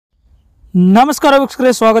ನಮಸ್ಕಾರ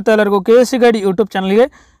ವೀಕ್ಷಕರೇ, ಸ್ವಾಗತ ಎಲ್ಲರಿಗೂ KSC ಗೈಡ್ ಯೂಟ್ಯೂಬ್ ಚಾನಲ್ಗೆ.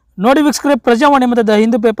 ನೋಡಿ ವೀಕ್ಷಕರೇ, ಪ್ರಜಾವಾಣಿ ಮತ್ತು ದ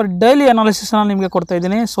ಹಿಂದೂ ಪೇಪರ್ ಡೈಲಿ ಅನಾಲಿಸಿಸ್ನ ನಿಮಗೆ ಕೊಡ್ತಾ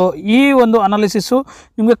ಇದ್ದೀನಿ. ಸೊ ಈ ಒಂದು ಅನಾಲಿಸಿಸು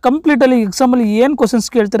ನಿಮಗೆ ಕಂಪ್ಲೀಟಲ್ಲಿ ಎಕ್ಸಾಮಲ್ಲಿ ಏನು ಕ್ವಶನ್ಸ್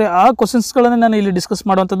ಕೇಳ್ತಾರೆ ಆ ಕ್ವಶನ್ಸ್ಗಳನ್ನು ನಾನು ಇಲ್ಲಿ ಡಿಸ್ಕಸ್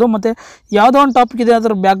ಮಾಡುವಂಥದ್ದು. ಮತ್ತು ಯಾವುದೋ ಒಂದು ಟಾಪಿಕ್ ಇದೆ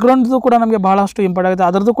ಅದರ ಬ್ಯಾಕ್ಗ್ರೌಂಡ್ದು ಕೂಡ ನಮಗೆ ಬಹಳಷ್ಟು ಇಂಪಾರ್ಟ್ ಆಗುತ್ತೆ.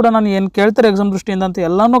 ಅದರದ್ದು ಕೂಡ ನಾನು ಏನು ಕೇಳ್ತಾರೆ ಎಕ್ಸಾಮ್ ದೃಷ್ಟಿಯಿಂದ ಅಂತ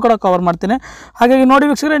ಎಲ್ಲನೂ ಕೂಡ ಕವರ್ ಮಾಡ್ತೀನಿ. ಹಾಗಾಗಿ ನೋಡಿ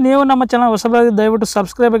ವೀಕ್ಷಕರೇ, ನೀವು ನಮ್ಮ ಚಾನಲ್ ಹೊಸಬರಾಗಿ ದಯವಿಟ್ಟು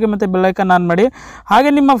ಸಬ್ಸ್ಕ್ರೈಬ್ ಆಗಿ ಮತ್ತು ಬೆಲ್ ಐಕಾನ್ ಆನ್ ಮಾಡಿ,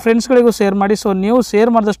 ಹಾಗೆ ನಿಮ್ಮ ಫ್ರೆಂಡ್ಸ್ಗಳಿಗೂ ಶೇರ್ ಮಾಡಿ. ಸೊ ನೀವು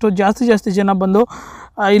ಶೇರ್ ಮಾಡಿದಷ್ಟು ಜಾಸ್ತಿ ಜನ ಬಂದು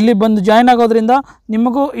ಇಲ್ಲಿ ಬಂದು ಜಾಯ್ನ್ ಆಗೋದ್ರಿಂದ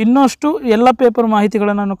ನಿಮಗೂ ಇನ್ನಷ್ಟು ಎಲ್ಲ ಪೇಪರ್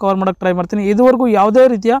ಮಾಹಿತಿಗಳನ್ನು ನಾನು ಕವರ್ ಮಾಡೋಕ್ಕೆ ಟ್ರೈ ಮಾಡ್ತೀನಿ. ಇದುವರೆಗೂ ಯಾವುದೇ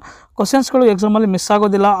ರೀತಿಯ ಕ್ವಶನ್ಸ್ಗಳು ಎಕ್ಸಾಮಲ್ಲಿ ಮಿಸ್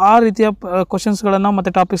ಆಗೋದಿಲ್ಲ. ಆ ರೀತಿಯ ಕ್ವಶನ್ಸ್ಗಳನ್ನು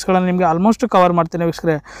ಮತ್ತು ಟಾಪಿಕ್ಸ್ಗಳನ್ನು ನಿಮಗೆ ಆಲ್ಮೋಸ್ಟ್ ಕವರ್ ಮಾಡ್ತೀನಿ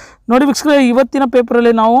ವೀಕ್ಷಕರೇ. ನೋಡಿ ವೀಕ್ಷಕರೇ, ಇವತ್ತಿನ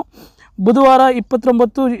ಪೇಪರಲ್ಲಿ ನಾವು ಬುಧವಾರ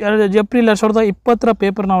 29 ಏಪ್ರಿಲ್ 2020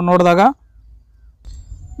 ಪೇಪರ್ ನಾವು ನೋಡಿದಾಗ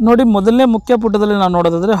ನೋಡಿ, ಮೊದಲನೇ ಮುಖ್ಯ ಪುಟದಲ್ಲಿ ನಾವು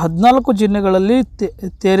ನೋಡೋದಾದರೆ 14 ಜಿಲ್ಲೆಗಳಲ್ಲಿ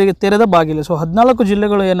ತೆರೆದ ಬಾಗಿಲು. ಸೊ 14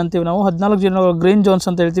 ಜಿಲ್ಲೆಗಳು ಏನಂತೀವಿ ನಾವು, 14 ಜಿಲ್ಲೆಗಳು ಗ್ರೀನ್ ಝೋನ್ಸ್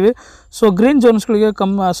ಅಂತ ಹೇಳ್ತೀವಿ. ಸೊ ಗ್ರೀನ್ ಝೋನ್ಸ್ಗಳಿಗೆ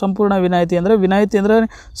ಸಂಪೂರ್ಣ ವಿನಾಯಿತಿ ಅಂದರೆ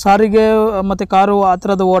ಸಾರಿಗೆ ಮತ್ತು ಕಾರು ಆ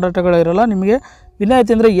ಥರದ ಓಡಾಟಗಳು ಇರೋಲ್ಲ. ನಿಮಗೆ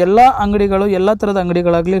ವಿನಾಯಿತಿ ಅಂದರೆ ಎಲ್ಲ ಅಂಗಡಿಗಳು, ಎಲ್ಲ ಥರದ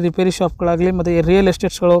ಅಂಗಡಿಗಳಾಗಲಿ, ರಿಪೇರಿ ಶಾಪ್ಗಳಾಗಲಿ, ಮತ್ತು ರಿಯಲ್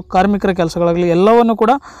ಎಸ್ಟೇಟ್ಸ್ಗಳು, ಕಾರ್ಮಿಕರ ಕೆಲಸಗಳಾಗಲಿ ಎಲ್ಲವನ್ನು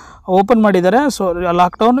ಕೂಡ ಓಪನ್ ಮಾಡಿದ್ದಾರೆ. ಸೊ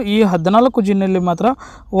ಲಾಕ್ಡೌನ್ ಈ 14 ಜಿಲ್ಲೆಯಲ್ಲಿ ಮಾತ್ರ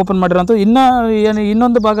ಓಪನ್ ಮಾಡಿರೋಂಥ.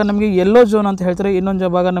 ಇನ್ನೊಂದು ಭಾಗ ನಮಗೆ ಯೆಲ್ಲೋ ಝೋನ್ ಅಂತ ಹೇಳ್ತಾರೆ,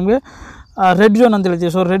 ಇನ್ನೊಂದು ಭಾಗ ನಮಗೆ ರೆಡ್ ಝೋನ್ ಅಂತ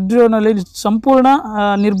ಹೇಳ್ತೀವಿ. ಸೊ ರೆಡ್ ಝೋನಲ್ಲಿ ಸಂಪೂರ್ಣ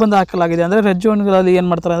ನಿರ್ಬಂಧ ಹಾಕಲಾಗಿದೆ. ಅಂದರೆ ರೆಡ್ ಝೋನ್ಗಳಲ್ಲಿ ಏನು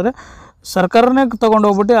ಮಾಡ್ತಾರೆ ಅಂದರೆ ಸರ್ಕಾರನೇ ತೊಗೊಂಡು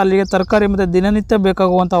ಹೋಗ್ಬಿಟ್ಟು ಅಲ್ಲಿಗೆ ತರಕಾರಿ ಮತ್ತು ದಿನನಿತ್ಯ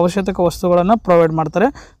ಬೇಕಾಗುವಂಥ ಅವಶ್ಯಕ ವಸ್ತುಗಳನ್ನು ಪ್ರೊವೈಡ್ ಮಾಡ್ತಾರೆ.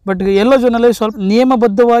 ಬಟ್ ಯೆಲ್ಲೋ ಝೋನಲ್ಲಿ ಸ್ವಲ್ಪ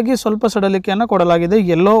ನಿಯಮಬದ್ಧವಾಗಿ ಸ್ವಲ್ಪ ಸಡಲಿಕೆಯನ್ನು ಕೊಡಲಾಗಿದೆ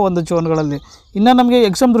ಯೆಲ್ಲೋ ಒಂದು ಝೋನ್ಗಳಲ್ಲಿ. ಇನ್ನು ನಮಗೆ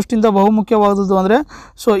ಎಕ್ಸಾಮ್ ದೃಷ್ಟಿಯಿಂದ ಬಹುಮುಖ್ಯವಾದದ್ದು ಅಂದರೆ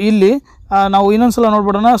ಸೊ ಇಲ್ಲಿ ನಾವು ಇನ್ನೊಂದು ಸಲ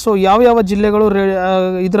ನೋಡ್ಬಿಡೋಣ. ಸೊ ಯಾವ ಜಿಲ್ಲೆಗಳು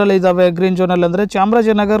ಇದರಲ್ಲಿ ಇದ್ದಾವೆ ಗ್ರೀನ್ ಝೋನಲ್ಲಿ ಅಂದರೆ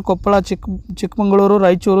ಚಾಮರಾಜನಗರ, ಕೊಪ್ಪಳ, ಚಿಕ್ಕಮಗಳೂರು,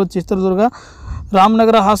 ರಾಯಚೂರು, ಚಿತ್ರದುರ್ಗ,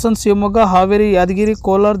 ರಾಮನಗರ, ಹಾಸನ, ಶಿವಮೊಗ್ಗ, ಹಾವೇರಿ, ಯಾದಗಿರಿ,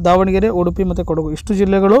 ಕೋಲಾರ, ದಾವಣಗೆರೆ, ಉಡುಪಿ ಮತ್ತು ಕೊಡಗು ಇಷ್ಟು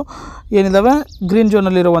ಜಿಲ್ಲೆಗಳು ಏನಿದ್ದಾವೆ ಗ್ರೀನ್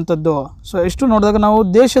ಝೋನಲ್ಲಿರುವಂಥದ್ದು. ಸೊ ಇಷ್ಟು ನೋಡಿದಾಗ ನಾವು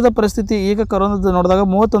ದೇಶದ ಪರಿಸ್ಥಿತಿ ಈಗ ಕರೋನಾದ ನೋಡಿದಾಗ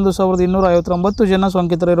 31,259 ಜನ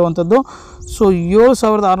ಸೋಂಕಿತರು ಇರುವಂಥದ್ದು. ಸೊ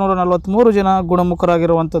 7,643 ಜನ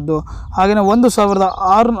ಗುಣಮುಖರಾಗಿರುವಂಥದ್ದು. ಹಾಗೆಯೇ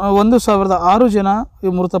 1,006 ಜನ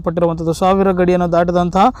ಮೃತಪಟ್ಟಿರುವಂಥದ್ದು. 1000 ಗಡಿಯನ್ನು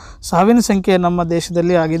ದಾಟದಂತಹ ಸಾವಿನ ಸಂಖ್ಯೆ ನಮ್ಮ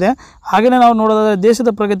ದೇಶದಲ್ಲಿ ಆಗಿದೆ. ಹಾಗೆಯೇ ನಾವು ನೋಡೋದಾದರೆ ದೇಶದ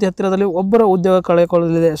ಪ್ರಗತಿ ಹತ್ತಿರದಲ್ಲಿ ಒಬ್ಬರ ಉದ್ಯೋಗ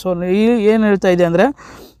ಕಳೆದುಕೊಳ್ಳಲಿದೆ. ಸೊ ಏನು ಹೇಳ್ತಾ ಇದೆ ಅಂದರೆ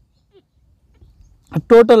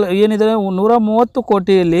ಟೋಟಲ್ ಏನಿದೆ 130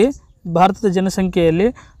 ಕೋಟಿಯಲ್ಲಿ ಭಾರತದ ಜನಸಂಖ್ಯೆಯಲ್ಲಿ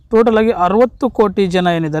ಟೋಟಲ್ ಆಗಿ 60 ಕೋಟಿ ಜನ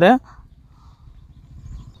ಏನಿದ್ದಾರೆ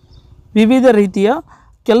ವಿವಿಧ ರೀತಿಯ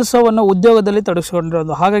ಕೆಲಸವನ್ನು ಉದ್ಯೋಗದಲ್ಲಿ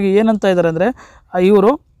ತೊಡಗಿಸ್ಕೊಂಡಿರೋದು. ಹಾಗಾಗಿ ಏನಂತ ಇದ್ದಾರೆ ಅಂದರೆ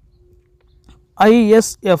ಇವರು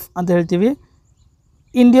ISF ಅಂತ ಹೇಳ್ತೀವಿ,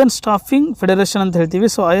 ಇಂಡಿಯನ್ ಸ್ಟಾಫಿಂಗ್ ಫೆಡರೇಷನ್ ಅಂತ ಹೇಳ್ತೀವಿ.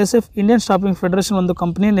 So ISF Indian staffing federation ಒಂದು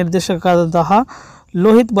ಕಂಪ್ನಿ ನಿರ್ದೇಶಕರಾದಂತಹ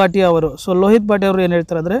ಲೋಹಿತ್ ಭಾಟಿಯಾ ಅವರು. ಸೊ ಲೋಹಿತ್ ಭಾಟಿಯಾ ಅವರು ಏನು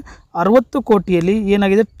ಹೇಳ್ತಾರೆ ಅಂದರೆ 60 ಕೋಟಿಯಲ್ಲಿ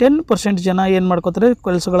ಏನಾಗಿದೆ 10% ಜನ ಏನು ಮಾಡ್ಕೋತಾರೆ,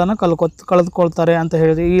 ಕೆಲಸಗಳನ್ನು ಕಳೆದುಕೊಳ್ತಾರೆ ಅಂತ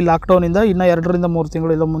ಹೇಳಿದೆ. ಈ ಲಾಕ್ಡೌನಿಂದ ಇನ್ನು 2 ರಿಂದ 3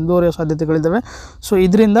 ತಿಂಗಳು ಮುಂದುವರಿಯುವ ಸಾಧ್ಯತೆಗಳಿದ್ದಾವೆ. ಸೊ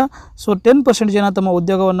ಇದರಿಂದ 10% ಜನ ತಮ್ಮ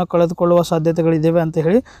ಉದ್ಯೋಗವನ್ನು ಕಳೆದುಕೊಳ್ಳುವ ಸಾಧ್ಯತೆಗಳಿದ್ದಾವೆ ಅಂತ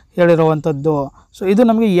ಹೇಳಿರುವಂಥದ್ದು. ಸೊ ಇದು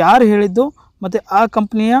ನಮಗೆ ಯಾರು ಹೇಳಿದ್ದು ಮತ್ತು ಆ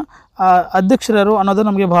ಕಂಪ್ನಿಯ ಅಧ್ಯಕ್ಷರು ಅನ್ನೋದು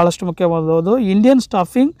ನಮಗೆ ಬಹಳಷ್ಟು ಮುಖ್ಯವಾದದ್ದು. ಇಂಡಿಯನ್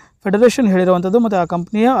ಸ್ಟಾಫಿಂಗ್ ಫೆಡರೇಷನ್ ಹೇಳಿರುವಂಥದ್ದು ಮತ್ತು ಆ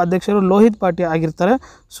ಕಂಪ್ನಿಯ ಅಧ್ಯಕ್ಷರು ಲೋಹಿತ್ ಭಾಟಿಯಾ ಆಗಿರ್ತಾರೆ.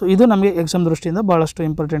 ಸೊ ಇದು ನಮಗೆ ಎಕ್ಸಾಮ್ ದೃಷ್ಟಿಯಿಂದ ಭಾಳಷ್ಟು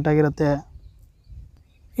ಇಂಪಾರ್ಟೆಂಟ್ ಆಗಿರುತ್ತೆ.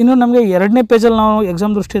 ಇನ್ನು ನಮಗೆ 2ನೇ ಪೇಜಲ್ಲಿ ನಾವು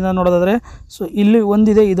ಎಕ್ಸಾಮ್ ದೃಷ್ಟಿಯಿಂದ ನೋಡೋದಾದರೆ ಸೊ ಇಲ್ಲಿ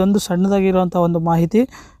ಒಂದಿದೆ, ಇದೊಂದು ಸಣ್ಣದಾಗಿರುವಂಥ ಒಂದು ಮಾಹಿತಿ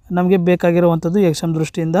ನಮಗೆ ಬೇಕಾಗಿರುವಂಥದ್ದು ಎಕ್ಸಾಮ್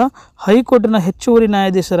ದೃಷ್ಟಿಯಿಂದ. ಹೈಕೋರ್ಟಿನ ಹೆಚ್ಚುವರಿ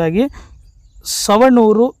ನ್ಯಾಯಾಧೀಶರಾಗಿ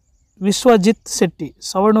ಸವಣೂರು ವಿಶ್ವಜಿತ್ ಶೆಟ್ಟಿ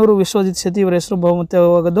ಇವರ ಹೆಸರು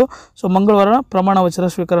ಬಹುಮುಖ್ಯವಾಗದ್ದು. ಸೊ ಮಂಗಳವಾರ ಪ್ರಮಾಣ ವಚನ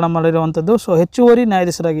ಸ್ವೀಕರಣ ಮಾಡಿರುವಂಥದ್ದು. ಸೊ ಹೆಚ್ಚುವರಿ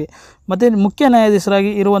ನ್ಯಾಯಾಧೀಶರಾಗಿ ಮತ್ತು ಮುಖ್ಯ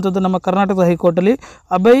ನ್ಯಾಯಾಧೀಶರಾಗಿ ಇರುವಂಥದ್ದು ನಮ್ಮ ಕರ್ನಾಟಕದ ಹೈಕೋರ್ಟಲ್ಲಿ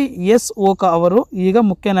ಅಭಯ್ ಎಸ್ ಓಕಾ ಅವರು ಈಗ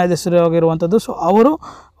ಮುಖ್ಯ ನ್ಯಾಯಾಧೀಶರಾಗಿರುವಂಥದ್ದು. ಸೊ ಅವರು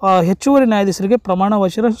ಹೆಚ್ಚುವರಿ ನ್ಯಾಯಾಧೀಶರಿಗೆ ಪ್ರಮಾಣ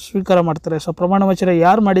ವಚನ ಸ್ವೀಕಾರ ಮಾಡ್ತಾರೆ. ಸೊ ಪ್ರಮಾಣ ವಚನ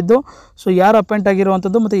ಯಾರು ಮಾಡಿದ್ದು, ಸೊ ಯಾರು ಅಪಾಯಿಂಟ್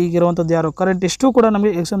ಆಗಿರುವಂಥದ್ದು ಮತ್ತು ಈಗಿರುವಂಥದ್ದು ಯಾರು, ಕರೆಂಟ್ ಇಷ್ಟು ಕೂಡ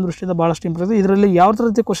ನಮಗೆ ಎಕ್ಸಾಮ್ ದೃಷ್ಟಿಯಿಂದ ಭಾಳಷ್ಟು ಇಂಪಾರ್ಟೆಂಟ್. ಇದರಲ್ಲಿ ಯಾವ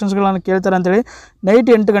ರೀತಿ ಕ್ವಶನ್ಸ್ಗಳನ್ನು ಕೇಳ್ತಾರೆ ಅಂತೇಳಿ ನೈಟ್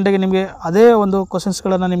 8 ಗಂಟೆಗೆ ನಿಮಗೆ ಅದೇ ಒಂದು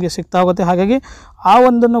ಕ್ವಶನ್ಸ್ಗಳನ್ನು ನಿಮಗೆ ಸಿಗ್ತಾ ಹೋಗುತ್ತೆ. ಹಾಗಾಗಿ ಆ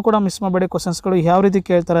ಒಂದನ್ನು ಕೂಡ ಮಿಸ್ ಮಾಡಬೇಡಿ. ಕ್ವಶನ್ಸ್ಗಳು ಯಾವ ರೀತಿ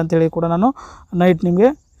ಕೇಳ್ತಾರೆ ಅಂತೇಳಿ ಕೂಡ ನಾನು ನೈಟ್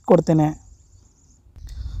ನಿಮಗೆ ಕೊಡ್ತೇನೆ.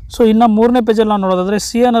 ಸೊ ಇನ್ನು 3ನೇ ಪೇಜಲ್ಲಿ ನಾವು ನೋಡೋದಾದರೆ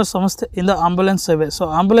CNR ಸಂಸ್ಥೆಯಿಂದ ಆಂಬ್ಯುಲೆನ್ಸ್ ಸೇವೆ. ಸೊ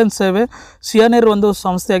ಆಂಬ್ಯುಲೆನ್ಸ್ ಸೇವೆ CNR ಒಂದು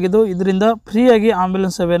ಸಂಸ್ಥೆಯಾಗಿದ್ದು ಇದರಿಂದ ಫ್ರೀಯಾಗಿ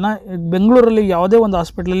ಆಂಬ್ಯುಲೆನ್ಸ್ ಸೇವೆಯನ್ನು ಬೆಂಗಳೂರಲ್ಲಿ ಯಾವುದೇ ಒಂದು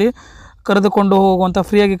ಹಾಸ್ಪಿಟ್ಲಲ್ಲಿ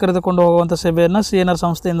ಫ್ರೀಯಾಗಿ ಕರೆದುಕೊಂಡು ಹೋಗುವಂಥ ಸೇವೆಯನ್ನು CNR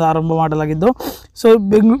ಸಂಸ್ಥೆಯಿಂದ ಆರಂಭ ಮಾಡಲಾಗಿದ್ದು. ಸೊ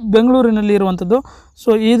ಬೆಂಗಳೂರಿನಲ್ಲಿ ಇರುವಂಥದ್ದು.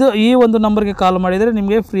 ಸೊ ಈ ಒಂದು ನಂಬರ್ಗೆ ಕಾಲ್ ಮಾಡಿದರೆ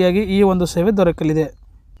ನಿಮಗೆ ಫ್ರೀಯಾಗಿ ಈ ಒಂದು ಸೇವೆ ದೊರಕಲಿದೆ.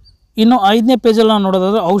 ಇನ್ನು 5ನೇ ಪೇಜಲ್ಲಿ ನಾವು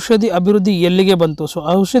ನೋಡೋದಾದರೆ ಔಷಧಿ ಅಭಿವೃದ್ಧಿ ಎಲ್ಲಿಗೆ ಬಂತು. ಸೊ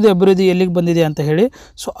ಔಷಧಿ ಅಭಿವೃದ್ಧಿ ಎಲ್ಲಿಗೆ ಬಂದಿದೆ ಅಂತ ಹೇಳಿ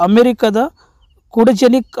ಸೊ ಅಮೆರಿಕದ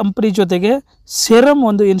ಕುಡಜೆನಿಕ್ ಕಂಪ್ನಿ ಜೊತೆಗೆ ಸೆರಮ್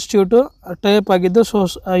ಒಂದು ಇನ್ಸ್ಟಿಟ್ಯೂಟು ಟೈಪ್ ಆಗಿದ್ದು. ಸೊ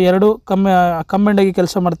 2 ಕಂಬೈಂಡಾಗಿ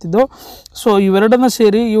ಕೆಲಸ ಮಾಡ್ತಿದ್ದು. ಸೊ ಇವೆರಡನ್ನು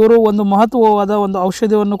ಸೇರಿ ಇವರು ಒಂದು ಮಹತ್ವವಾದ ಒಂದು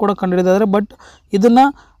ಔಷಧಿಯನ್ನು ಕೂಡ ಕಂಡುಹಿಡಿದಿದ್ದಾರೆ. ಬಟ್ ಇದನ್ನು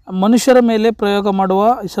ಮನುಷ್ಯರ ಮೇಲೆ ಪ್ರಯೋಗ ಮಾಡುವ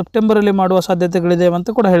ಸೆಪ್ಟೆಂಬರಲ್ಲಿ ಮಾಡುವ ಸಾಧ್ಯತೆಗಳಿದೆ ಅಂತ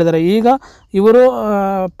ಕೂಡ ಹೇಳಿದ್ದಾರೆ. ಈಗ ಇವರು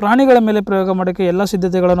ಪ್ರಾಣಿಗಳ ಮೇಲೆ ಪ್ರಯೋಗ ಮಾಡೋಕ್ಕೆ ಎಲ್ಲ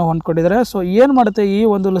ಸಿದ್ಧತೆಗಳನ್ನು ಹೊಂದ್ಕೊಂಡಿದ್ದಾರೆ. ಸೊ ಏನು ಮಾಡುತ್ತೆ ಈ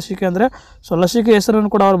ಒಂದು ಲಸಿಕೆ ಅಂದರೆ, ಸೊ ಲಸಿಕೆ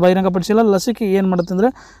ಹೆಸರನ್ನು ಕೂಡ ಅವರು ಬಹಿರಂಗಪಡಿಸಿಲ್ಲ. ಲಸಿಕೆ ಏನು ಮಾಡುತ್ತೆ ಅಂದರೆ,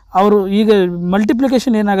 ಅವರು ಈಗ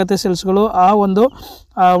ಮಲ್ಟಿಪ್ಲಿಕೇಶನ್ ಏನಾಗುತ್ತೆ ಸೆಲ್ಸ್ಗಳು ಆ ಒಂದು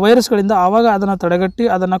ವೈರಸ್ಗಳಿಂದ, ಆವಾಗ ಅದನ್ನು ತಡೆಗಟ್ಟಿ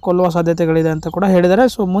ಅದನ್ನು ಕೊಲ್ಲುವ ಸಾಧ್ಯತೆಗಳಿದೆ ಅಂತ ಕೂಡ ಹೇಳಿದ್ದಾರೆ.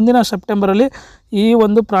 ಸೊ ಮುಂದಿನ ಸೆಪ್ಟೆಂಬರಲ್ಲಿ ಈ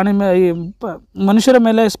ಒಂದು ಮನುಷ್ಯರ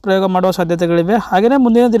ಮೇಲೆ ಪ್ರಯೋಗ ಮಾಡುವ ಸಾಧ್ಯತೆಗಳಿವೆ. ಹಾಗೆಯೇ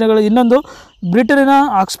ಮುಂದಿನ ದಿನಗಳಲ್ಲಿ ಇನ್ನೊಂದು ಬ್ರಿಟನ್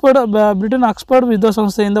ಆಕ್ಸ್ಫರ್ಡ್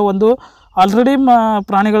ವಿದ್ಯಾಸಂಸ್ಥೆಯಿಂದ ಒಂದು ಆಲ್ರೆಡಿ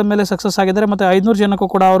ಪ್ರಾಣಿಗಳ ಮೇಲೆ ಸಕ್ಸಸ್ ಆಗಿದ್ದಾರೆ ಮತ್ತು 500 ಜನಕ್ಕೂ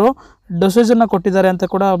ಕೂಡ ಅವರು ಡೋಸೇಜನ್ನು ಕೊಟ್ಟಿದ್ದಾರೆ ಅಂತ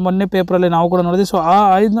ಕೂಡ ಮೊನ್ನೆ ಪೇಪರಲ್ಲಿ ನಾವು ಕೂಡ ನೋಡಿದ್ವಿ. ಸೊ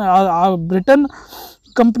ಆ ಬ್ರಿಟನ್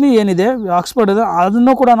ಕಂಪ್ನಿ ಏನಿದೆ ಆಕ್ಸ್ಫರ್ಡ್ ಇದೆ,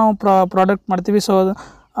 ಅದನ್ನು ಕೂಡ ನಾವು ಪ್ರಾಡಕ್ಟ್ ಮಾಡ್ತೀವಿ. ಸೊ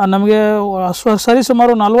ನಮಗೆ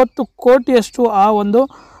ಸರಿಸುಮಾರು 40 ಕೋಟಿಯಷ್ಟು ಆ ಒಂದು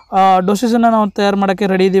ಡೋಸೇಜನ್ನು ನಾವು ತಯಾರು ಮಾಡೋಕ್ಕೆ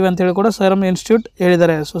ರೆಡಿ ಇದ್ದೀವಿ ಅಂತೇಳಿ ಕೂಡ ಸೆರಮ್ ಇನ್ಸ್ಟಿಟ್ಯೂಟ್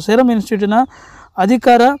ಹೇಳಿದ್ದಾರೆ. ಸೊ ಸೆರಮ್ ಇನ್ಸ್ಟಿಟ್ಯೂಟಿನ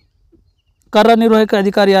ಕಾರ್ಯನಿರ್ವಾಹಕ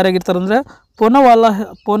ಅಧಿಕಾರಿ ಯಾರಾಗಿರ್ತಾರೆ ಅಂದರೆ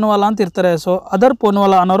ಪೋನವಾಲಾ ಅಂತ ಇರ್ತಾರೆ. ಸೊ ಅದರ್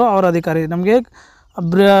ಪೋನವಾಲಾ ಅನ್ನೋರು ಅವರ ಅಧಿಕಾರಿ. ನಮಗೆ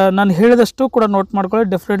ನಾನು ಹೇಳಿದಷ್ಟು ಕೂಡ ನೋಟ್ ಮಾಡ್ಕೊಳ್ಳಿ.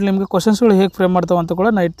 ಡೆಫಿನೆಟ್ಲಿ ನಿಮಗೆ ಕ್ವಶನ್ಸ್ಗಳು ಹೇಗೆ ಫ್ರೇಮ್ ಮಾಡ್ತಾವೆ ಅಂತ ಕೂಡ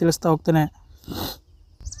ನಾನು ತಿಳಿಸ್ತಾ ಹೋಗ್ತೇನೆ.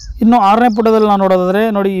 ಇನ್ನು 6ನೇ ಪುಟದಲ್ಲಿ ನಾವು ನೋಡೋದಾದರೆ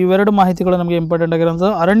ನೋಡಿ, ಇವೆರಡು ಮಾಹಿತಿಗಳು ನಮಗೆ ಇಂಪಾರ್ಟೆಂಟ್ ಆಗಿರೋದು.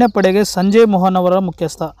 ಅರಣ್ಯ ಪಡೆಗೆ ಸಂಜಯ್ ಮೋಹನ್ ಅವರ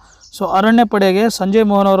ಮುಖ್ಯಸ್ಥ. ಸೊ ಅರಣ್ಯ ಪಡೆಗೆ ಸಂಜಯ್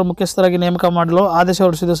ಮೋಹನ್ ಅವರ ಮುಖ್ಯಸ್ಥರಾಗಿ ನೇಮಕ ಮಾಡಲು ಆದೇಶ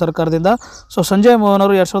ಹೊರಡಿಸಿದೆ ಸರ್ಕಾರದಿಂದ. ಸೊ ಸಂಜಯ್ ಮೋಹನ್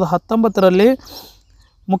ಅವರು 2019ರಲ್ಲಿ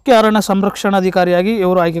ಮುಖ್ಯ ಅರಣ್ಯ ಸಂರಕ್ಷಣಾಧಿಕಾರಿಯಾಗಿ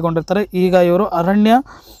ಇವರು ಆಯ್ಕೆಗೊಂಡಿರ್ತಾರೆ. ಈಗ ಇವರು ಅರಣ್ಯ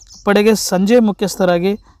ಪಡೆಗೆ ಸಂಜಯ್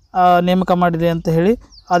ಮುಖ್ಯಸ್ಥರಾಗಿ ನೇಮಕ ಮಾಡಿದೆ ಅಂತ ಹೇಳಿ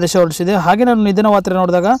ಆದೇಶ ಹೊರಡಿಸಿದೆ. ಹಾಗೆ ನಾನು ನಿಧನ ವಾರ್ತೆ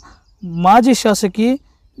ನೋಡಿದಾಗ ಮಾಜಿ ಶಾಸಕಿ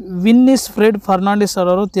ವಿನ್ನಿಸ್ ಫ್ರೆಡ್ ಫರ್ನಾಂಡಿಸ್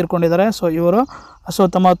ಅವರು ತೀರ್ಕೊಂಡಿದ್ದಾರೆ. ಸೊ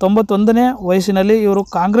ತಮ್ಮ 91ನೇ ವಯಸ್ಸಿನಲ್ಲಿ ಇವರು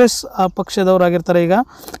ಕಾಂಗ್ರೆಸ್ ಪಕ್ಷದವರಾಗಿರ್ತಾರೆ. ಈಗ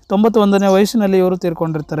 91ನೇ ವಯಸ್ಸಿನಲ್ಲಿ ಇವರು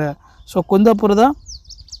ತೀರ್ಕೊಂಡಿರ್ತಾರೆ. ಸೊ ಕುಂದಾಪುರದ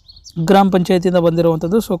ಗ್ರಾಮ ಪಂಚಾಯತಿಯಿಂದ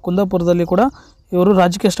ಬಂದಿರುವಂಥದ್ದು. ಸೊ ಕುಂದಾಪುರದಲ್ಲಿ ಕೂಡ ಇವರು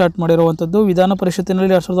ರಾಜಕೀಯ ಸ್ಟಾರ್ಟ್ ಮಾಡಿರುವಂಥದ್ದು. ವಿಧಾನ ಪರಿಷತ್ತಿನಲ್ಲಿ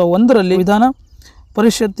 2001ರಲ್ಲಿ ವಿಧಾನ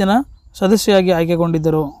ಪರಿಷತ್ತಿನ ಸದಸ್ಯರಾಗಿ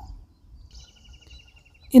ಆಯ್ಕೆಗೊಂಡಿದ್ದರು.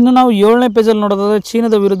 ಇನ್ನು ನಾವು 7ನೇ ಪೇಜಲ್ಲಿ ನೋಡೋದಾದರೆ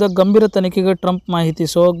ಚೀನಾದ ವಿರುದ್ಧ ಗಂಭೀರ ತನಿಖೆಗೆ ಟ್ರಂಪ್ ಮಾಹಿತಿ.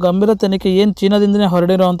 ಸೊ ಗಂಭೀರ ತನಿಖೆ ಏನು ಚೀನಾದಿಂದನೇ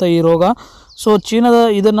ಹೊರಡಿರುವಂಥ ಈ ರೋಗ. ಸೊ ಚೀನಾದ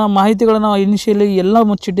ಇದನ್ನು ಮಾಹಿತಿಗಳನ್ನು ಇನಿಷಿಯಲಿ ಎಲ್ಲ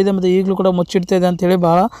ಮುಚ್ಚಿಟ್ಟಿದೆ ಮತ್ತು ಈಗಲೂ ಕೂಡ ಮುಚ್ಚಿಡ್ತಾ ಇದೆ ಅಂಥೇಳಿ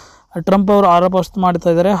ಭಾಳ ಟ್ರಂಪ್ ಅವರು ಆರೋಪ ಮಾಡ್ತಾ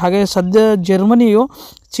ಇದ್ದಾರೆ. ಹಾಗೆ ಸದ್ಯ ಜರ್ಮನಿಯು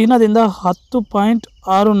ಚೀನಾದಿಂದ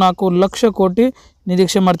 10.64 ಲಕ್ಷ ಕೋಟಿ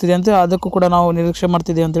ನಿರೀಕ್ಷೆ ಮಾಡ್ತಿದೆ ಅಂತೆ. ಅದಕ್ಕೂ ಕೂಡ ನಾವು ನಿರೀಕ್ಷೆ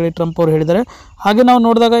ಮಾಡ್ತಿದ್ದೀವಿ ಅಂತೇಳಿ ಟ್ರಂಪ್ ಅವರು ಹೇಳಿದ್ದಾರೆ. ಹಾಗೆ ನಾವು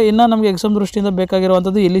ನೋಡಿದಾಗ ಇನ್ನು ನಮಗೆ ಎಕ್ಸಾಮ್ ದೃಷ್ಟಿಯಿಂದ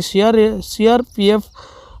ಬೇಕಾಗಿರುವಂಥದ್ದು ಇಲ್ಲಿ CRPF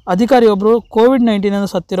ಅಧಿಕಾರಿಯೊಬ್ಬರು COVID-19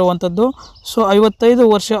 ಸತ್ತಿರುವಂಥದ್ದು. ಸೊ 55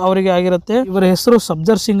 ವರ್ಷ ಅವರಿಗೆ ಆಗಿರುತ್ತೆ. ಇವರ ಹೆಸರು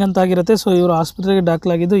ಸಬ್ಜರ್ ಸಿಂಗ್ ಅಂತ ಆಗಿರುತ್ತೆ. ಸೊ ಇವರು ಆಸ್ಪತ್ರೆಗೆ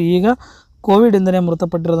ದಾಖಲಾಗಿದ್ದು ಈಗ ಕೋವಿಡಿಂದನೇ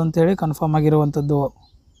ಮೃತಪಟ್ಟಿರೋದು ಅಂತೇಳಿ ಕನ್ಫರ್ಮ್ ಆಗಿರುವಂಥದ್ದು.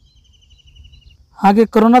 ಹಾಗೆ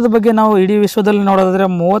ಕೊರೋನಾದ ಬಗ್ಗೆ ನಾವು ಇಡೀ ವಿಶ್ವದಲ್ಲಿ ನೋಡೋದಾದರೆ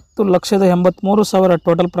 30,83,000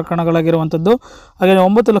 ಟೋಟಲ್ ಪ್ರಕರಣಗಳಾಗಿರುವಂಥದ್ದು. ಹಾಗೆ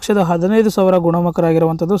 9,15,000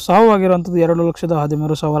 ಗುಣಮುಖರಾಗಿರುವಂಥದ್ದು. ಸಾವಾಗಿರುವಂಥದ್ದು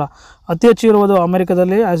 2,13,000. ಅತಿ ಹೆಚ್ಚು ಇರುವುದು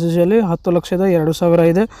ಅಮೆರಿಕದಲ್ಲಿ ಆ್ಯಸ್ ಯೂಶುವಲಿ 10,02,000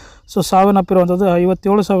 ಇದೆ. ಸೊ ಸಾವನ್ನಪ್ಪಿರುವಂಥದ್ದು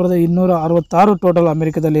 57,266 ಟೋಟಲ್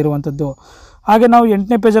ಅಮೆರಿಕದಲ್ಲಿ ಇರುವಂಥದ್ದು. ಹಾಗೆ ನಾವು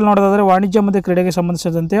 8ನೇ ಪೇಜಲ್ಲಿ ನೋಡೋದಾದರೆ ವಾಣಿಜ್ಯ ಮತ್ತು ಕ್ರೀಡೆಗೆ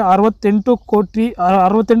ಸಂಬಂಧಿಸಿದಂತೆ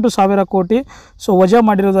 68,000 ಕೋಟಿ ಸೊ ವಜಾ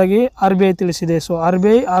ಮಾಡಿರೋದಾಗಿ RBI ತಿಳಿಸಿದೆ. ಸೊ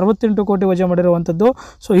RBI 68 ಕೋಟಿ ವಜಾ ಮಾಡಿರುವಂಥದ್ದು.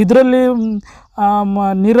 ಸೊ ಇದರಲ್ಲಿ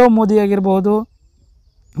ನೀರವ್ ಮೋದಿ ಆಗಿರಬಹುದು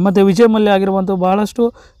ಮತ್ತು ವಿಜಯ್ ಮಲ್ಯ ಆಗಿರುವಂಥ ಬಹಳಷ್ಟು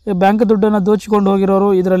ಬ್ಯಾಂಕ್ ದುಡ್ಡನ್ನು ದೋಚಿಕೊಂಡು ಹೋಗಿರೋರು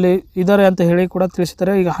ಇದರಲ್ಲಿ ಇದ್ದಾರೆ ಅಂತ ಹೇಳಿ ಕೂಡ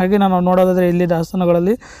ತಿಳಿಸಿದ್ದಾರೆ. ಈಗ ಹಾಗೆ ನಾವು ನೋಡೋದಾದರೆ ಇಲ್ಲಿ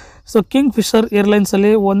ದಾಸ್ತಾನುಗಳಲ್ಲಿ ಸೊ ಕಿಂಗ್ ಫಿಶರ್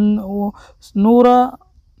ಏರ್ಲೈನ್ಸಲ್ಲಿ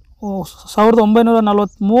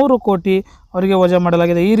 1,943 ಕೋಟಿ ಅವರಿಗೆ ವಜಾ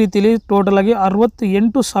ಮಾಡಲಾಗಿದೆ. ಈ ರೀತಿಯಲ್ಲಿ ಟೋಟಲಾಗಿ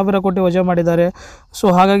 68,000 ಕೋಟಿ ವಜಾ ಮಾಡಿದ್ದಾರೆ. ಸೊ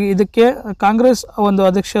ಹಾಗಾಗಿ ಇದಕ್ಕೆ ಕಾಂಗ್ರೆಸ್ ಒಂದು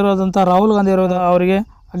ಅಧ್ಯಕ್ಷರಾದಂಥ ರಾಹುಲ್ ಗಾಂಧಿ ಅವರಿಗೆ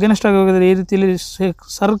ಅಗೇನೆಸ್ಟ್ ಆಗಿ ಹೋಗಿದ್ದಾರೆ. ಈ ರೀತಿಯಲ್ಲಿ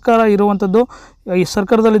ಸರ್ಕಾರ ಇರುವಂಥದ್ದು, ಈ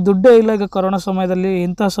ಸರ್ಕಾರದಲ್ಲಿ ದುಡ್ಡೇ ಇಲ್ಲ ಈಗ ಕೊರೋನಾ ಸಮಯದಲ್ಲಿ,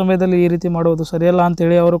 ಇಂಥ ಸಮಯದಲ್ಲಿ ಈ ರೀತಿ ಮಾಡುವುದು ಸರಿಯಲ್ಲ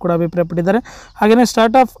ಅಂತೇಳಿ ಅವರು ಕೂಡ ಅಭಿಪ್ರಾಯಪಟ್ಟಿದ್ದಾರೆ. ಹಾಗೆಯೇ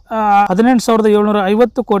ಸ್ಟಾರ್ಟಪ್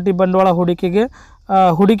 18,750 ಕೋಟಿ ಬಂಡವಾಳ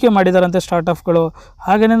ಹೂಡಿಕೆ ಮಾಡಿದಾರಂತೆ ಸ್ಟಾರ್ಟಪ್ಗಳು.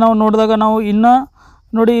 ಹಾಗೆಯೇ ನಾವು ನೋಡಿದಾಗ ನಾವು ಇನ್ನು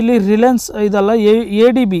ನೋಡಿ ಇಲ್ಲಿ ರಿಲಯನ್ಸ್ ಇದಲ್ಲ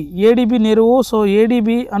ADB ನೆರವು. ಸೊ ADB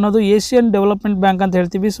ಅನ್ನೋದು ಏಷ್ಯನ್ ಡೆವಲಪ್ಮೆಂಟ್ ಬ್ಯಾಂಕ್ ಅಂತ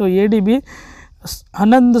ಹೇಳ್ತೀವಿ. ಸೊ ADB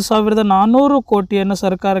 11,400 ಕೋಟಿಯನ್ನು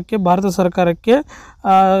ಭಾರತ ಸರ್ಕಾರಕ್ಕೆ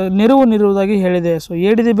ನೆರವು ನೀಡುವುದಾಗಿ ಹೇಳಿದೆ. ಸೊ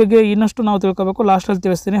ADB ಬಗ್ಗೆ ಇನ್ನಷ್ಟು ನಾವು ತಿಳ್ಕೋಬೇಕು, ಲಾಸ್ಟಲ್ಲಿ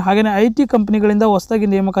ತಿಳಿಸ್ತೀನಿ. ಹಾಗೆಯೇ IT ಕಂಪ್ನಿಗಳಿಂದ ಹೊಸದಾಗಿ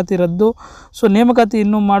ನೇಮಕಾತಿ ರದ್ದು. ಸೊ ನೇಮಕಾತಿ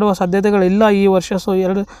ಇನ್ನೂ ಮಾಡುವ ಸಾಧ್ಯತೆಗಳಿಲ್ಲ ಈ ವರ್ಷ. ಸೊ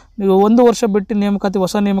 1 ವರ್ಷ ಬಿಟ್ಟು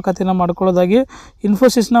ಹೊಸ ನೇಮಕಾತಿನ ಮಾಡ್ಕೊಳ್ಳೋದಾಗಿ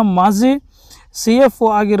ಇನ್ಫೋಸಿಸ್ನ ಮಾಜಿ CFO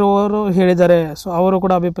ಆಗಿರುವವರು ಹೇಳಿದ್ದಾರೆ. ಸೊ ಅವರು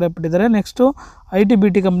ಕೂಡ ಅಭಿಪ್ರಾಯಪಟ್ಟಿದ್ದಾರೆ. ನೆಕ್ಸ್ಟು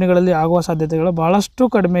IT-BT ಕಂಪ್ನಿಗಳಲ್ಲಿ ಆಗುವ ಸಾಧ್ಯತೆಗಳು ಭಾಳಷ್ಟು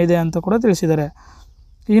ಕಡಿಮೆ ಇದೆ ಅಂತ ಕೂಡ ತಿಳಿಸಿದ್ದಾರೆ.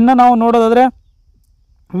 ಇನ್ನು ನಾವು ನೋಡೋದಾದರೆ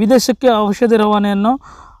ವಿದೇಶಕ್ಕೆ ಔಷಧಿ ರವಾನೆಯನ್ನು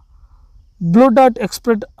ಬ್ಲೂ ಡಾಟ್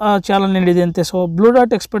ಎಕ್ಸ್ಪರ್ಟ್ ಚಾಲನೆ ನೀಡಿದೆಯಂತೆ. ಸೊ ಬ್ಲೂ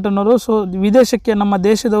ಡಾಟ್ ಎಕ್ಸ್ಪರ್ಟ್ ಅನ್ನೋರು ಸೊ ವಿದೇಶಕ್ಕೆ ನಮ್ಮ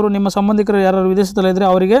ದೇಶದವರು, ನಿಮ್ಮ ಸಂಬಂಧಿಕರು ಯಾರು ವಿದೇಶದಲ್ಲಿದ್ದರೆ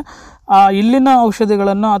ಅವರಿಗೆ ಇಲ್ಲಿನ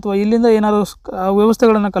ಔಷಧಿಗಳನ್ನು ಅಥವಾ ಇಲ್ಲಿಂದ ಏನಾದರೂ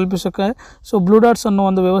ವ್ಯವಸ್ಥೆಗಳನ್ನು ಕಲ್ಪಿಸೋಕ್ಕೆ ಸೊ ಬ್ಲೂ ಡಾಟ್ಸ್ ಅನ್ನೋ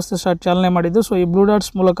ಒಂದು ವ್ಯವಸ್ಥೆ ಚಾಲನೆ ಮಾಡಿದ್ದು. ಸೊ ಈ ಬ್ಲೂ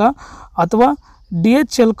ಡಾಟ್ಸ್ ಮೂಲಕ ಅಥವಾ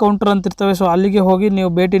DHL ಕೌಂಟರ್ ಅಂತ ಇರ್ತವೆ. ಸೊ ಅಲ್ಲಿಗೆ ಹೋಗಿ ನೀವು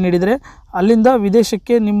ಭೇಟಿ ನೀಡಿದರೆ ಅಲ್ಲಿಂದ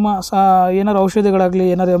ವಿದೇಶಕ್ಕೆ ನಿಮ್ಮ ಏನಾರು ಔಷಧಿಗಳಾಗಲಿ,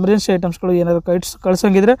 ಏನಾರು ಎಮರ್ಜೆನ್ಸಿ ಐಟಮ್ಸ್ಗಳು ಏನಾರು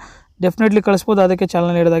ಕಳಿಸಂಗಿದ್ರೆ ಡೆಫಿನೆಟ್ಲಿ ಕಳಿಸ್ಬೋದು. ಅದಕ್ಕೆ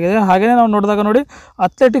ಚಾಲನೆ ನೀಡೋದಾಗಿದೆ. ಹಾಗೆಯೇ ನಾವು ನೋಡಿದಾಗ ನೋಡಿ,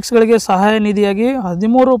 ಅಥ್ಲೆಟಿಕ್ಸ್ಗಳಿಗೆ ಸಹಾಯ ನಿಧಿಯಾಗಿ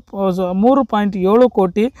 3.7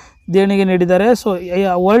 ಕೋಟಿ ದೇಣಿಗೆ ನೀಡಿದ್ದಾರೆ. ಸೊ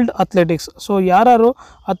ವರ್ಲ್ಡ್ ಅಥ್ಲೆಟಿಕ್ಸ್, ಸೊ ಯಾರು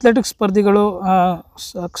ಅಥ್ಲೆಟಿಕ್ಸ್ ಸ್ಪರ್ಧಿಗಳು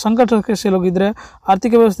ಸಂಕಟಕ್ಕೆ ಸಿಲುಕಿದ್ರೆ,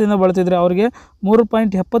 ಆರ್ಥಿಕ ವ್ಯವಸ್ಥೆಯಿಂದ ಬಳತಿದ್ರೆ ಅವರಿಗೆ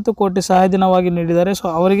 3.70 ಕೋಟಿ ಸಹಾಯಧನವಾಗಿ ನೀಡಿದ್ದಾರೆ. ಸೊ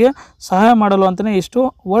ಅವರಿಗೆ ಸಹಾಯ ಮಾಡಲು ಅಂತಲೇ ಇಷ್ಟು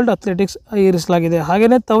ವರ್ಲ್ಡ್ ಅಥ್ಲೆಟಿಕ್ಸ್ ಇರಿಸಲಾಗಿದೆ.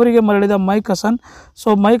 ಹಾಗೆಯೇ ತವರಿಗೆ ಮರಳಿದ mic Hasan, so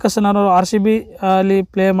mic Hasan ಅವರು RCB ಅಲ್ಲಿ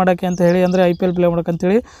ಪ್ಲೇ ಮಾಡೋಕ್ಕೆ ಅಂತ ಹೇಳಿ, ಅಂದರೆ IPL ಪ್ಲೇ ಮಾಡೋಕ್ಕೆ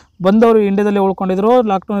ಅಂತೇಳಿ ಬಂದವರು ಇಂಡಿಯಾದಲ್ಲಿ ಉಳ್ಕೊಂಡಿದ್ರು.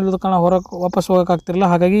 ಲಾಕ್ಡೌನ್ ಇರೋದ ಕಾರಣ ವಾಪಸ್ ಹೋಗೋಕ್ಕಾಗ್ತಿರಲಿಲ್ಲ.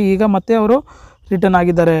 ಹಾಗಾಗಿ ಈಗ ಮತ್ತೆ ಅವರು ರಿಟರ್ನ್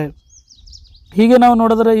ಆಗಿದ್ದಾರೆ. ಹೀಗೆ ನಾವು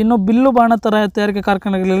ನೋಡಿದ್ರೆ ಇನ್ನು ಬಿಲ್ಲು ಬಾಣ ತಯಾರಿಕೆ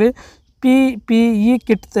ಕಾರ್ಖಾನೆಗಳಲ್ಲಿ PPE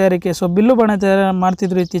ಕಿಟ್ ತಯಾರಿಕೆ, ಸೊ ಬಿಲ್ಲು ಬಾಣ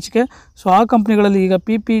ಮಾಡ್ತಿದ್ರು ಇತ್ತೀಚೆಗೆ. ಸೊ ಆ ಕಂಪ್ನಿಗಳಲ್ಲಿ ಈಗ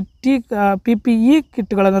PPE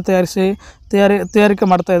ಕಿಟ್ಗಳನ್ನು ತಯಾರಿಕೆ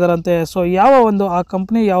ಮಾಡ್ತಾ ಇದ್ದಾರಂತೆ. ಸೊ ಯಾವ ಒಂದು ಆ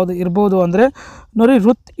ಕಂಪ್ನಿ ಯಾವುದು ಇರ್ಬೋದು ಅಂದರೆ ನೋಡಿ,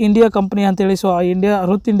 ರುತ್ ಇಂಡಿಯಾ ಕಂಪ್ನಿ ಅಂತೇಳಿ. ಸೊ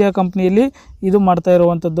ರುತ್ ಇಂಡಿಯಾ ಕಂಪ್ನಿಯಲ್ಲಿ ಇದು ಮಾಡ್ತಾ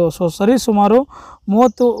ಇರುವಂಥದ್ದು. ಸೊ ಸರಿ ಸುಮಾರು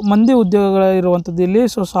 30 ಮಂದಿ ಉದ್ಯೋಗಗಳಿರುವಂಥದ್ದು ಇಲ್ಲಿ.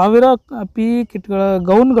 ಸೊ 1000 PE ಕಿಟ್ಗಳ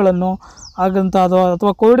ಗೌನ್ಗಳನ್ನು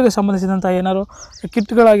ಅಥವಾ ಕೋವಿಡ್ಗೆ ಸಂಬಂಧಿಸಿದಂಥ ಏನಾದ್ರು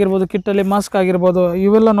ಕಿಟ್ಗಳಾಗಿರ್ಬೋದು, ಕಿಟ್ಟಲ್ಲಿ ಮಾಸ್ಕ್ ಆಗಿರ್ಬೋದು,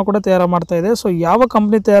 ಇವೆಲ್ಲನೂ ಕೂಡ ತಯಾರು ಮಾಡ್ತಾ ಇದೆ. ಸೊ ಯಾವ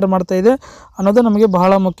ಕಂಪ್ನಿ ತಯಾರು ಮಾಡ್ತಾ ಇದೆ ಅನ್ನೋದು ನಮಗೆ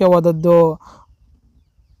ಬಹಳ ಮುಖ್ಯವಾದದ್ದು.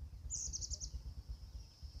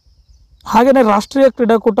 ಹಾಗೆಯೇ ರಾಷ್ಟ್ರೀಯ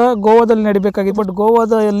ಕ್ರೀಡಾಕೂಟ ಗೋವಾದಲ್ಲಿ ನಡೀಬೇಕಾಗಿತ್ತು, ಬಟ್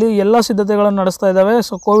ಗೋವಾದಲ್ಲಿ ಎಲ್ಲ ಸಿದ್ಧತೆಗಳನ್ನು ನಡೆಸ್ತಾ ಇದ್ದಾವೆ.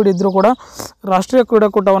 ಸೊ ಕೋವಿಡ್ ಇದ್ದರೂ ಕೂಡ ರಾಷ್ಟ್ರೀಯ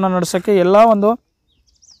ಕ್ರೀಡಾಕೂಟವನ್ನು ನಡೆಸೋಕ್ಕೆ ಎಲ್ಲ ಒಂದು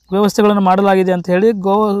ವ್ಯವಸ್ಥೆಗಳನ್ನು ಮಾಡಲಾಗಿದೆ ಅಂತ ಹೇಳಿ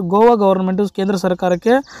ಗೋವಾ ಗೌರ್ಮೆಂಟು ಕೇಂದ್ರ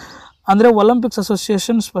ಸರ್ಕಾರಕ್ಕೆ, ಅಂದರೆ ಒಲಿಂಪಿಕ್ಸ್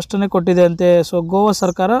ಅಸೋಸಿಯೇಷನ್ ಸ್ಪಷ್ಟನೆ ಕೊಟ್ಟಿದೆ ಅಂತೆ. ಸೊ ಗೋವಾ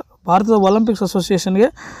ಸರ್ಕಾರ ಭಾರತದ ಒಲಿಂಪಿಕ್ಸ್ ಅಸೋಸಿಯೇಷನ್ಗೆ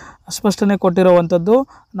ಸ್ಪಷ್ಟನೆ ಕೊಟ್ಟಿರುವಂಥದ್ದು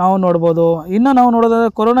ನಾವು ನೋಡ್ಬೋದು. ಇನ್ನು ನಾವು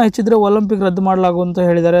ನೋಡೋದಾದರೆ ಕೊರೋನಾ ಹೆಚ್ಚಿದ್ರೆ ಒಲಿಂಪಿಕ್ ರದ್ದು ಮಾಡಲಾಗು ಅಂತ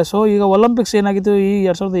ಹೇಳಿದ್ದಾರೆ. ಸೊ ಈಗ ಒಲಿಂಪಿಕ್ಸ್ ಏನಾಗಿತ್ತು, ಈ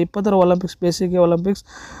 2020 ಒಲಿಂಪಿಕ್ಸ್, ಬೇಸಿಗೆ ಒಲಿಂಪಿಕ್ಸ್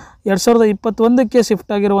 2021ಕ್ಕೆ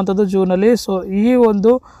ಶಿಫ್ಟ್ ಆಗಿರುವಂಥದ್ದು ಜೂನಲ್ಲಿ. ಸೊ ಈ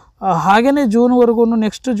ಒಂದು ಹಾಗೆಯೇ ಜೂನ್ವರೆಗೂ,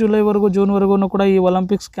 ನೆಕ್ಸ್ಟ್ ಜೂನ್ವರೆಗೂ ಕೂಡ ಈ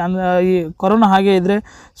ಒಲಿಂಪಿಕ್ಸ್ ಈ ಕೊರೋನಾ ಹಾಗೆ ಇದ್ದರೆ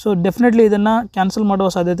ಸೊ ಡೆಫಿನೆಟ್ಲಿ ಇದನ್ನು ಕ್ಯಾನ್ಸಲ್ ಮಾಡುವ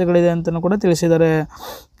ಸಾಧ್ಯತೆಗಳಿದೆ ಅಂತಲೂ ಕೂಡ ತಿಳಿಸಿದ್ದಾರೆ.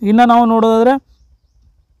 ಇನ್ನು ನಾವು ನೋಡೋದಾದರೆ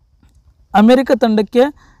ಅಮೆರಿಕ ತಂಡಕ್ಕೆ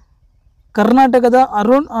ಕರ್ನಾಟಕದ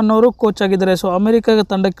ಅರುಣ್ ಅನ್ನೋರು ಕೋಚ್ ಆಗಿದ್ದಾರೆ. ಸೊ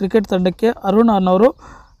ಕ್ರಿಕೆಟ್ ತಂಡಕ್ಕೆ ಅರುಣ್ ಅನ್ನೋರು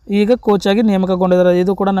ಈಗ ಕೋಚ್ ಆಗಿ ನೇಮಕಗೊಂಡಿದ್ದಾರೆ.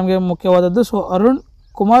 ಇದು ಕೂಡ ನಮಗೆ ಮುಖ್ಯವಾದದ್ದು. ಸೊ ಅರುಣ್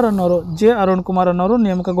ಕುಮಾರ್ ಅನ್ನೋರು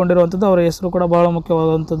ನೇಮಕಗೊಂಡಿರುವಂಥದ್ದು. ಅವರ ಹೆಸರು ಕೂಡ ಬಹಳ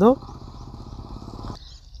ಮುಖ್ಯವಾದಂಥದ್ದು.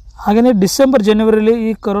 ಹಾಗೆಯೇ ಜನವರಿಯಲ್ಲಿ ಈ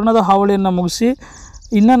ಕೊರೋನಾದ ಹಾವಳಿಯನ್ನು ಮುಗಿಸಿ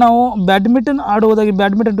ಇನ್ನು ನಾವು badminton ಆಡುವುದಾಗಿ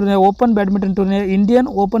open badminton tourney, Indian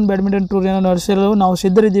open badminton ಟೂರ್ನಿಯನ್ನು ನಡೆಸಲು ನಾವು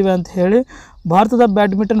ಸಿದ್ಧರಿದ್ದೀವಿ ಅಂತ ಹೇಳಿ ಭಾರತದ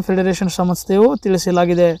ಬ್ಯಾಡ್ಮಿಂಟನ್ ಫೆಡರೇಷನ್ ಸಂಸ್ಥೆಯು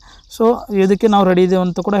ತಿಳಿಸಲಾಗಿದೆ. ಸೊ ಇದಕ್ಕೆ ನಾವು ರೆಡಿ ಇದ್ದೀವಿ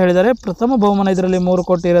ಅಂತ ಕೂಡ ಹೇಳಿದ್ದಾರೆ. ಪ್ರಥಮ ಬಹುಮಾನ ಇದರಲ್ಲಿ 3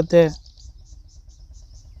 ಕೋಟಿ ಇರುತ್ತೆ.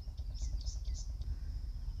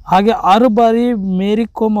 ಹಾಗೆ 6 ಬಾರಿ ಮೇರಿ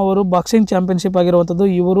ಕೋಮ್ ಅವರು ಬಾಕ್ಸಿಂಗ್ ಚಾಂಪಿಯನ್ಶಿಪ್ ಆಗಿರುವಂಥದ್ದು.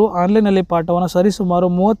 ಇವರು ಆನ್ಲೈನಲ್ಲಿ ಪಾಠವನ್ನು ಸರಿಸುಮಾರು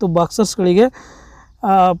 30 ಬಾಕ್ಸರ್ಸ್ಗಳಿಗೆ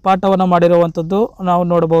ಪಾಠವನ್ನು ಮಾಡಿರುವಂಥದ್ದು ನಾವು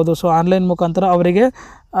ನೋಡ್ಬೋದು. ಸೊ ಆನ್ಲೈನ್ ಮುಖಾಂತರ ಅವರಿಗೆ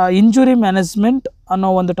ಇಂಜುರಿ ಮ್ಯಾನೇಜ್ಮೆಂಟ್ ಅನ್ನೋ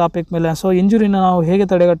ಒಂದು ಟಾಪಿಕ್ ಮೇಲೆ, ಸೊ ಇಂಜುರಿನ ನಾವು ಹೇಗೆ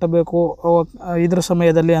ತಡೆಗಟ್ಟಬೇಕು ಇದರ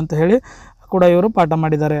ಸಮಯದಲ್ಲಿ ಅಂತ ಹೇಳಿ ಕೂಡ ಇವರು ಪಾಠ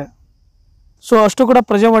ಮಾಡಿದ್ದಾರೆ. ಸೊ ಅಷ್ಟು ಕೂಡ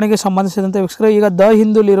ಪ್ರಜಾವಾಣಿಗೆ ಸಂಬಂಧಿಸಿದಂತೆ ವೀಕ್ಷಕರೇ. ಈಗ ದ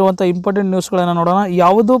ಹಿಂದೂಲಿರುವಂಥ ಇಂಪಾರ್ಟೆಂಟ್ ನ್ಯೂಸ್ಗಳನ್ನು ನೋಡೋಣ.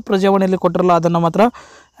 ಯಾವುದು ಪ್ರಜಾವಾಣಿಯಲ್ಲಿ ಕೊಟ್ಟಿರಲ್ಲ ಅದನ್ನು ಮಾತ್ರ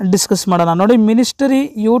ಡಿಸ್ಕಸ್ ಮಾಡೋಣ. ನೋಡಿ, ministry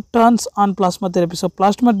you turns on plasma therapy. So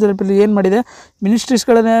plasma ಥೆರಪಿಲಿ ಏನು ಮಾಡಿದೆ,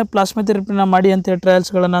 ಮಿನಿಸ್ಟ್ರೀಸ್ಗಳನ್ನೇ ಪ್ಲಾಸ್ಮಾ ಥೆರಪಿನ ಮಾಡಿ ಅಂತೇಳಿ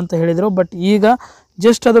ಟ್ರಯಲ್ಸ್ಗಳನ್ನು ಅಂತ ಹೇಳಿದರು. ಬಟ್ ಈಗ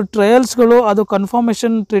ಜಸ್ಟ್ ಅದು ಟ್ರಯಲ್ಸ್ಗಳು, ಅದು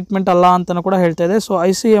ಕನ್ಫರ್ಮೇಷನ್ ಟ್ರೀಟ್ಮೆಂಟ್ ಅಲ್ಲ ಅಂತಲೂ ಕೂಡ ಹೇಳ್ತಾ ಇದೆ. ಸೊ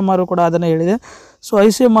ICMR ಕೂಡ ಅದನ್ನು ಹೇಳಿದೆ. ಸೊ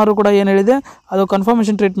ICMR ಕೂಡ ಏನು ಹೇಳಿದೆ, ಅದು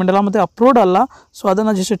ಕನ್ಫರ್ಮೇಷನ್ ಟ್ರೀಟ್ಮೆಂಟ್ ಅಲ್ಲ ಮತ್ತು ಅಪ್ರೂವ್ಡ್ ಅಲ್ಲ. ಸೊ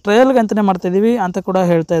ಅದನ್ನು ಜಸ್ಟ್ ಟ್ರಯಲ್ಗೆ ಅಂತಲೇ ಮಾಡ್ತಾಯಿದ್ದೀವಿ ಅಂತ ಕೂಡ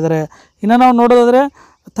ಹೇಳ್ತಾ ಇದ್ದಾರೆ. ಇನ್ನು ನಾವು ನೋಡೋದಾದರೆ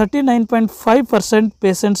 39.5%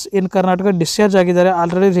 ಪೇಷಂಟ್ಸ್ ಇನ್ ಕರ್ನಾಟಕ ಡಿಸ್ಚಾರ್ಜ್ ಆಗಿದ್ದಾರೆ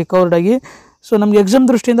ಆಲ್ರೆಡಿ ರಿಕವರ್ಡ್ ಆಗಿ. ಸೊ ನಮಗೆ ಎಕ್ಸಾಮ್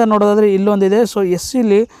ದೃಷ್ಟಿಯಿಂದ ನೋಡೋದಾದರೆ ಇಲ್ಲೊಂದಿದೆ. ಸೊ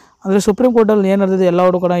SCಲಿ ಅಂದರೆ ಸುಪ್ರೀಂ ಕೋರ್ಟಲ್ಲಿ ಏನು ನಡೆದಿದೆ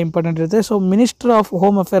ಎಲ್ಲವೂ ಕೂಡ ಇಂಪಾರ್ಟೆಂಟ್ ಇರುತ್ತೆ. So minister of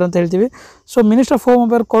home affair ಅಂತ ಹೇಳ್ತೀವಿ. So minister of home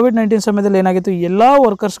affair COVID-19 ಸಮಯದಲ್ಲಿ ಏನಾಗಿತ್ತು, ಎಲ್ಲ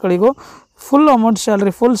ವರ್ಕರ್ಸ್ಗಳಿಗೂ ಫುಲ್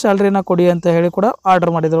ಸ್ಯಾಲ್ರಿನ ಕೊಡಿ ಅಂತ ಹೇಳಿ ಕೂಡ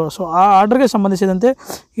ಆರ್ಡರ್ ಮಾಡಿದರು. ಸೊ ಆ ಆರ್ಡರ್ಗೆ ಸಂಬಂಧಿಸಿದಂತೆ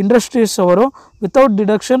ಇಂಡಸ್ಟ್ರೀಸ್ ಅವರು ವಿತೌಟ್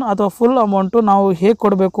ಡಿಡಕ್ಷನ್ ಅಥವಾ ಫುಲ್ ಅಮೌಂಟು ನಾವು ಹೇಗೆ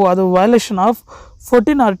ಕೊಡಬೇಕು, ಅದು ವಯಲೇಷನ್ ಆಫ್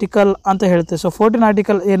 14 ಆರ್ಟಿಕಲ್ ಅಂತ ಹೇಳುತ್ತೆ. ಸೊ 14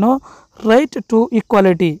 ಆರ್ಟಿಕಲ್ ಏನು, right to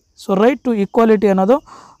equality. So right to equality ಅನ್ನೋದು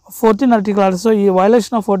 14 ಆರ್ಟಿಕಲ್. ಸೊ ಈ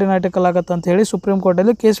ವಯಲೇಷನ್ ಆಫ್ 14 ಆರ್ಟಿಕಲ್ ಆಗುತ್ತೆ ಅಂತ ಹೇಳಿ ಸುಪ್ರೀಂ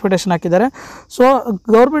ಕೋರ್ಟಲ್ಲಿ ಕೇಸ್ ಪಿಟಿಷನ್ ಹಾಕಿದ್ದಾರೆ. ಸೊ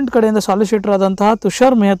ಗೌರ್ಮೆಂಟ್ ಕಡೆಯಿಂದ ಸಾಲಿಸಿಟರ್ ಆದಂತಹ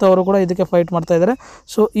ತುಷಾರ್ ಮೆಹ್ತಾ ಅವರು ಕೂಡ ಇದಕ್ಕೆ ಫೈಟ್ ಮಾಡ್ತಾ ಇದ್ದಾರೆ.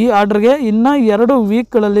 ಸೊ ಈ ಆರ್ಡರ್ಗೆ ಇನ್ನೂ 2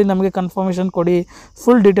 ವೀಕ್ಗಳಲ್ಲಿ ನಮಗೆ ಕನ್ಫರ್ಮೇಷನ್ ಕೊಡಿ,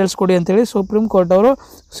 ಫುಲ್ ಡೀಟೇಲ್ಸ್ ಕೊಡಿ ಅಂತೇಳಿ ಸುಪ್ರೀಂ ಕೋರ್ಟ್ ಅವರು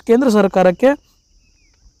ಕೇಂದ್ರ ಸರ್ಕಾರಕ್ಕೆ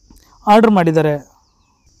ಆರ್ಡರ್ ಮಾಡಿದ್ದಾರೆ.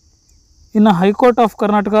 ಇನ್ನು high court of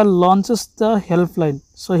Karnataka launches the help line.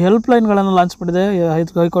 So help ಲೈನ್ಗಳನ್ನು launch ಮಾಡಿದೆ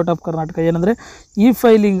ಹೈಕೋರ್ಟ್ ಆಫ್ ಕರ್ನಾಟಕ. ಏನಂದರೆ ಇ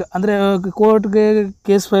ಫೈಲಿಂಗ್, ಅಂದರೆ ಕೋರ್ಟ್ಗೆ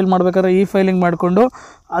ಕೇಸ್ ಫೈಲ್ ಮಾಡಬೇಕಾದ್ರೆ ಇ ಫೈಲಿಂಗ್ ಮಾಡಿಕೊಂಡು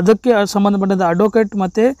ಅದಕ್ಕೆ ಸಂಬಂಧಪಟ್ಟಂಥ ಅಡ್ವೊಕೇಟ್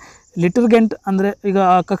ಮತ್ತು ಲಿಟಿಗೇಂಟ್, ಅಂದರೆ ಈಗ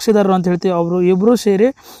ಕಕ್ಷಿದಾರರು ಅಂತ ಹೇಳ್ತೀವಿ, ಅವರು ಇಬ್ಬರೂ ಸೇರಿ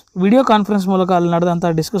ವಿಡಿಯೋ ಕಾನ್ಫರೆನ್ಸ್ ಮೂಲಕ ಅಲ್ಲಿ ನಡೆದಂಥ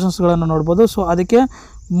ಡಿಸ್ಕಷನ್ಸ್ಗಳನ್ನು ನೋಡ್ಬೋದು. ಸೊ ಅದಕ್ಕೆ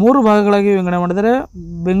 3 ಭಾಗಗಳಾಗಿ ವಿಂಗಡಣೆ ಮಾಡಿದರೆ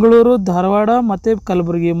ಬೆಂಗಳೂರು, ಧಾರವಾಡ ಮತ್ತು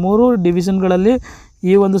ಕಲಬುರಗಿ 3 ಡಿವಿಷನ್ಗಳಲ್ಲಿ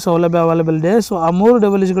ಈ ಒಂದು ಸೌಲಭ್ಯ ಅವೈಲೇಬಲ್ ಇದೆ. ಸೊ ಆ 3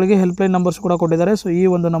 ಡಿವಿಷನ್ಗಳಿಗೆ ಹೆಲ್ಪ್ಲೈನ್ ನಂಬರ್ಸ್ ಕೂಡ ಕೊಟ್ಟಿದ್ದಾರೆ. ಸೊ ಈ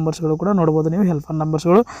ಒಂದು ನಂಬರ್ಸ್ಗಳು ಕೂಡ ನೋಡ್ಬೋದು ನೀವು, ಹೆಲ್ಪ್ಲೈನ್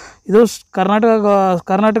ನಂಬರ್ಸ್ಗಳು. ಇದು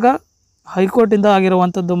ಕರ್ನಾಟಕ ಹೈಕೋರ್ಟಿಂದ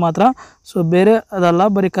ಆಗಿರುವಂಥದ್ದು ಮಾತ್ರ. ಸೊ ಬೇರೆ ಅದಲ್ಲ,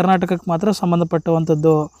 ಬರೀ ಕರ್ನಾಟಕಕ್ಕೆ ಮಾತ್ರ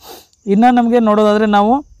ಸಂಬಂಧಪಟ್ಟುವಂಥದ್ದು. ಇನ್ನು ನಮಗೆ ನೋಡೋದಾದರೆ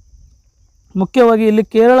ನಾವು ಮುಖ್ಯವಾಗಿ ಇಲ್ಲಿ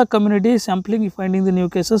Kerala community sampling finding the new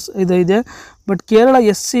cases ಇದು ಇದೆ. But Kerala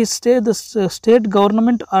SC state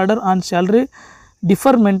government order on salary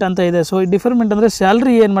deferment ಅಂತ ಇದೆ. ಸೊ ಈ ಡಿಫರ್ಮೆಂಟ್ ಅಂದರೆ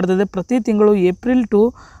ಸ್ಯಾಲ್ರಿ ಏನು ಮಾಡ್ತಿದೆ, ಪ್ರತಿ ತಿಂಗಳು ಏಪ್ರಿಲ್ ಟು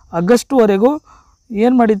ಆಗಸ್ಟ್ವರೆಗೂ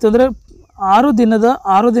ಏನು ಮಾಡಿತ್ತು ಅಂದರೆ 6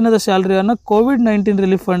 ದಿನದ ಸ್ಯಾಲ್ರಿಯನ್ನು COVID-19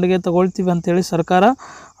 ರಿಲೀಫ್ ಫಂಡ್ಗೆ ತಗೊಳ್ತೀವಿ ಅಂತೇಳಿ ಸರ್ಕಾರ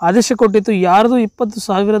ಆದೇಶ ಕೊಟ್ಟಿತ್ತು. ಯಾರ್ದು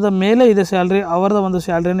 20,000 ಮೇಲೆ ಇದೆ ಸ್ಯಾಲ್ರಿ, ಅವರದ ಒಂದು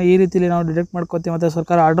ಸ್ಯಾಲ್ರಿನ ಈ ರೀತಿಯಲ್ಲಿ ನಾವು ಡಿಡಕ್ಟ್ ಮಾಡ್ಕೋತೀವಿ ಅಂತ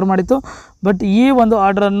ಸರ್ಕಾರ ಆರ್ಡರ್ ಮಾಡಿತ್ತು. ಬಟ್ ಈ ಒಂದು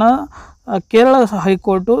ಆರ್ಡ್ರನ್ನು ಕೇರಳ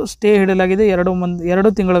ಹೈಕೋರ್ಟು ಸ್ಟೇ ಹಿಡಿಯಲಾಗಿದೆ. 2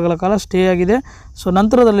 ತಿಂಗಳ ಕಾಲ ಸ್ಟೇ ಆಗಿದೆ. ಸೊ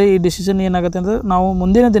ನಂತರದಲ್ಲಿ ಈ ಡಿಸಿಷನ್ ಏನಾಗುತ್ತೆ ಅಂತ ನಾವು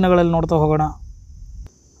ಮುಂದಿನ ದಿನಗಳಲ್ಲಿ ನೋಡ್ತಾ ಹೋಗೋಣ.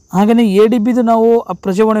 ಹಾಗೆಯೇ ADBದು ನಾವು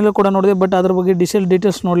ಪ್ರಜಾವಾಣಿಯಲ್ಲೂ ಕೂಡ ನೋಡಿದೆ, ಬಟ್ ಅದ್ರ ಬಗ್ಗೆ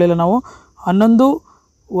ಡೀಟೇಲ್ಸ್ ನೋಡಲಿಲ್ಲ ನಾವು.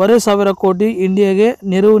 11,500 ಕೋಟಿ ಇಂಡಿಯಾಗೆ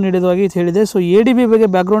ನೆರವು ನೀಡಿದವಾಗಿ ಹೇಳಿದೆ. ಸೊ ADB ಬಗ್ಗೆ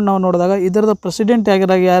ಬ್ಯಾಕ್ಗ್ರೌಂಡ್ ನಾವು ನೋಡಿದಾಗ ಇದರದ ಪ್ರೆಸಿಡೆಂಟ್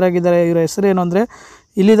ಯಾರಾಗಿದ್ದಾರೆ, ಇವರ ಹೆಸರೇನು ಅಂದರೆ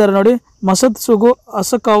ಇಲ್ಲಿದ್ದಾರೆ ನೋಡಿ, ಮಸದ್ ಸುಗು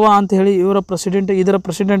ಅಸಕಾವಾ ಅಂತ ಹೇಳಿ ಇದರ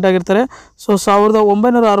ಪ್ರೆಸಿಡೆಂಟ್ ಆಗಿರ್ತಾರೆ. ಸೊ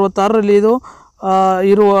 1966ರಲ್ಲಿ ಇದು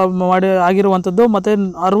ಆಗಿರುವಂಥದ್ದು. ಮತ್ತು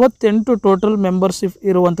 68 ಟೋಟಲ್ ಮೆಂಬರ್ಶಿಪ್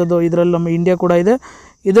ಇರುವಂಥದ್ದು. ಇದರಲ್ಲಿ ನಮ್ಮ ಇಂಡಿಯಾ ಕೂಡ ಇದೆ.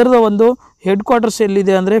 ಇದರದ ಒಂದು ಹೆಡ್ ಕ್ವಾರ್ಟರ್ಸ್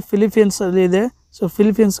ಎಲ್ಲಿದೆ ಅಂದರೆ ಫಿಲಿಪೀನ್ಸಲ್ಲಿ ಇದೆ. ಸೊ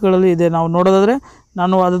ಫಿಲಿಪೀನ್ಸ್ಗಳಲ್ಲಿ ಇದೆ. ನಾವು ನೋಡೋದಾದರೆ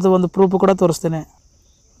ನಾನು ಅದರದ್ದು ಒಂದು ಪ್ರೂಫ್ ಕೂಡ ತೋರಿಸ್ತೇನೆ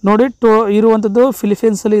ನೋಡಿ. ಇರುವಂಥದ್ದು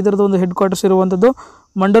ಫಿಲಿಪೀನ್ಸಲ್ಲಿ ಇದರದ್ದು ಒಂದು ಹೆಡ್ ಕ್ವಾರ್ಟರ್ಸ್ ಇರುವಂಥದ್ದು.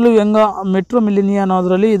 ಮಂಡಲು ಯಂಗ ಮೆಟ್ರೋ ಮಿಲಿನಿಯಾ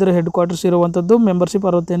ಅನ್ನೋದರಲ್ಲಿ ಇದರ ಹೆಡ್ ಕ್ವಾರ್ಟರ್ಸ್ ಇರುವಂಥದ್ದು. ಮೆಂಬರ್ಶಿಪ್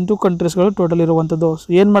 68 ಕಂಟ್ರೀಸ್ಗಳು ಟೋಟಲ್ ಇರುವಂಥದ್ದು. ಸೊ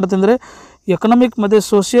ಏನು ಮಾಡುತ್ತೆ ಅಂದರೆ ಎಕನಾಮಿಕ್ ಮತ್ತು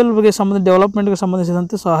ಸೋಷಿಯಲ್ ಬಗ್ಗೆ ಡೆವಲಪ್ಮೆಂಟ್ಗೆ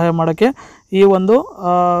ಸಂಬಂಧಿಸಿದಂತೆ ಸಹಾಯ ಮಾಡೋಕ್ಕೆ ಈ ಒಂದು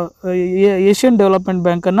ಏಷ್ಯನ್ ಡೆವಲಪ್ಮೆಂಟ್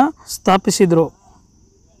ಬ್ಯಾಂಕನ್ನು ಸ್ಥಾಪಿಸಿದರು.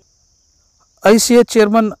 ICA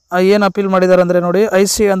ಚೇರ್ಮನ್ ಏನು ಅಪೀಲ್ ಮಾಡಿದ್ದಾರೆ ಅಂದರೆ ನೋಡಿ,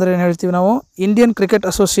 ICA ಅಂದರೆ ಏನು ಹೇಳ್ತೀವಿ ನಾವು, Indian cricket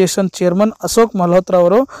association chairman Ashok Malhotra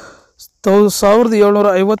ಅವರು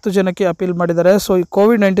 1750 ಜನಕ್ಕೆ ಅಪೀಲ್ ಮಾಡಿದ್ದಾರೆ. ಸೊ ಈ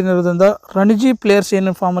COVID-19 ಇರೋದ್ರಿಂದ ರಣಜಿ ಪ್ಲೇಯರ್ಸ್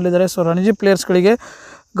ಏನು ಫಾರ್ಮಲ್ಲಿದ್ದಾರೆ, ಸೊ ರಣಜಿ ಪ್ಲೇಯರ್ಸ್ಗಳಿಗೆ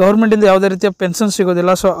ಗೌರ್ಮೆಂಟಿಂದ ಯಾವುದೇ ರೀತಿಯ ಪೆನ್ಷನ್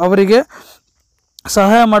ಸಿಗೋದಿಲ್ಲ. ಸೊ ಅವರಿಗೆ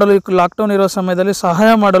ಸಹಾಯ ಮಾಡಲು, ಈ ಲಾಕ್ಡೌನ್ ಇರೋ ಸಮಯದಲ್ಲಿ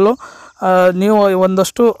ಸಹಾಯ ಮಾಡಲು ನೀವು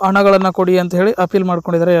ಒಂದಷ್ಟು ಹಣಗಳನ್ನು ಕೊಡಿ ಅಂತ ಹೇಳಿ ಅಪೀಲ್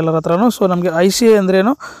ಮಾಡ್ಕೊಂಡಿದ್ದಾರೆ ಎಲ್ಲರ ಹತ್ರನೂ. ಸೊ ನಮಗೆ ICA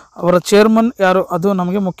ಅಂದ್ರೇನು, ಅವರ ಚೇರ್ಮನ್ ಯಾರು, ಅದು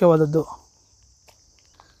ನಮಗೆ ಮುಖ್ಯವಾದದ್ದು.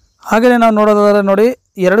 ಹಾಗೆಯೇ ನಾವು ನೋಡೋದಾದರೆ ನೋಡಿ,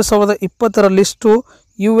 2020 ಲಿಸ್ಟು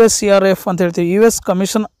USCRF ಅಂತ ಹೇಳ್ತೀವಿ, US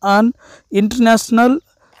commission on international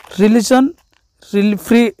religion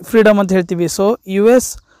freedom ಅಂತ ಹೇಳ್ತೀವಿ. So US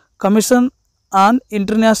commission on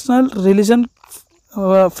international religion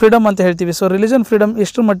freedom ಅಂತ ಹೇಳ್ತೀವಿ. ಸೊ ರಿಲಿಜನ್ ಫ್ರೀಡಮ್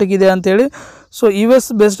ಎಷ್ಟು ಮಟ್ಟಿಗಿದೆ ಅಂತೇಳಿ, ಸೊ US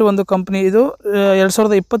ಬೇಸ್ಡ್ ಒಂದು ಕಂಪ್ನಿ ಇದು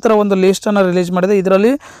 2020 ಒಂದು ಲಿಸ್ಟನ್ನು ರಿಲೀಸ್ ಮಾಡಿದೆ.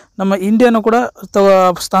 ಇದರಲ್ಲಿ ನಮ್ಮ ಇಂಡಿಯಾನು ಕೂಡ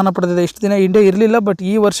ಸ್ಥಾನ ಪಡೆದಿದೆ. ಇಷ್ಟು ದಿನ ಇಂಡಿಯಾ ಇರಲಿಲ್ಲ, ಬಟ್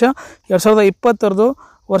ಈ ವರ್ಷ 2020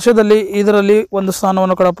 ವರ್ಷದಲ್ಲಿ ಇದರಲ್ಲಿ ಒಂದು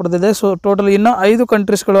ಸ್ಥಾನವನ್ನು ಕೂಡ ಪಡೆದಿದೆ. ಸೊ ಟೋಟಲ್ ಇನ್ನೂ 5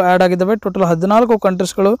 ಕಂಟ್ರೀಸ್ಗಳು ಆ್ಯಡ್ ಆಗಿದ್ದಾವೆ. ಟೋಟಲ್ 14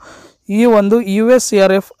 ಕಂಟ್ರೀಸ್ಗಳು ಈ ಒಂದು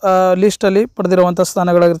USCRF ಲಿಸ್ಟಲ್ಲಿ ಪಡೆದಿರುವಂಥ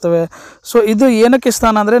ಸ್ಥಾನಗಳಾಗಿರ್ತವೆ. ಸೊ ಇದು ಏನಕ್ಕೆ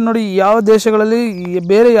ಸ್ಥಾನ ಅಂದರೆ ನೋಡಿ, ಯಾವ ದೇಶಗಳಲ್ಲಿ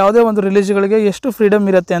ಬೇರೆ ಯಾವುದೇ ಒಂದು ರಿಲೀಜ್ಗಳಿಗೆ ಎಷ್ಟು ಫ್ರೀಡಮ್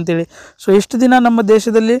ಇರುತ್ತೆ ಅಂತೇಳಿ. ಸೊ ಇಷ್ಟು ದಿನ ನಮ್ಮ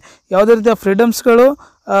ದೇಶದಲ್ಲಿ ಯಾವುದೇ ರೀತಿಯ ಫ್ರೀಡಮ್ಸ್ಗಳು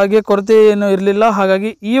ಗೆ ಕೊರತೆ ಏನು ಇರಲಿಲ್ಲ. ಹಾಗಾಗಿ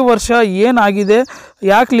ಈ ವರ್ಷ ಏನಾಗಿದೆ,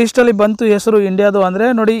 ಯಾಕೆ ಲಿಸ್ಟಲ್ಲಿ ಬಂತು ಹೆಸರು ಇಂಡಿಯಾದು ಅಂದರೆ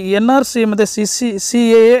ನೋಡಿ, NRC ಮತ್ತು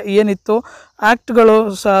CAA ಏನಿತ್ತು ಆ್ಯಕ್ಟ್ಗಳು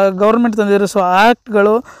ಗೌರ್ಮೆಂಟ್ ತಂದಿದ್ರು. ಸೊ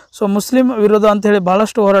ಆ್ಯಕ್ಟ್ಗಳು ಮುಸ್ಲಿಂ ವಿರೋಧ ಅಂಥೇಳಿ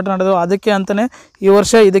ಭಾಳಷ್ಟು ಹೋರಾಟ ನಡೆದವು. ಅದಕ್ಕೆ ಅಂತಲೇ ಈ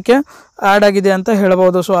ವರ್ಷ ಇದಕ್ಕೆ ಆ್ಯಡ್ ಆಗಿದೆ ಅಂತ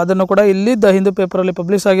ಹೇಳ್ಬೋದು. ಸೊ ಅದನ್ನು ಕೂಡ ಇಲ್ಲಿ ದ ಹಿಂದೂ ಪೇಪರಲ್ಲಿ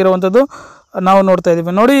ಪಬ್ಲಿಷ್ ಆಗಿರುವಂಥದ್ದು ನಾವು ನೋಡ್ತಾ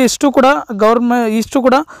ಇದ್ದೀವಿ ನೋಡಿ. ಇಷ್ಟು ಕೂಡ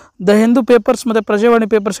ದ ಹಿಂದೂ ಪೇಪರ್ಸ್ ಮತ್ತು ಪ್ರಜಾವಾಣಿ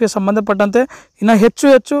ಪೇಪರ್ಸ್ಗೆ ಸಂಬಂಧಪಟ್ಟಂತೆ ಇನ್ನೂ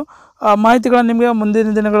ಹೆಚ್ಚು ಮಾಹಿತಿಗಳನ್ನು ನಿಮಗೆ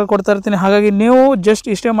ಮುಂದಿನ ದಿನಗಳಲ್ಲಿ ಕೊಡ್ತಾ ಇರ್ತೀನಿ. ಹಾಗಾಗಿ ನೀವು ಜಸ್ಟ್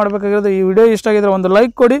ಇಷ್ಟೇ ಮಾಡಬೇಕಾಗಿರೋದು, ಈ ವಿಡಿಯೋ ಇಷ್ಟ ಆಗಿದ್ರೆ ಒಂದು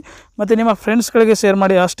ಲೈಕ್ ಕೊಡಿ ಮತ್ತು ನಿಮ್ಮ ಫ್ರೆಂಡ್ಸ್ಗಳಿಗೆ ಶೇರ್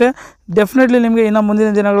ಮಾಡಿ ಅಷ್ಟೇ. ಡೆಫಿನೆಟ್ಲಿ ನಿಮಗೆ ಇನ್ನು ಮುಂದಿನ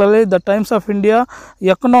ದಿನಗಳಲ್ಲಿ the times of India,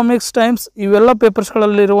 economics times ಇವೆಲ್ಲ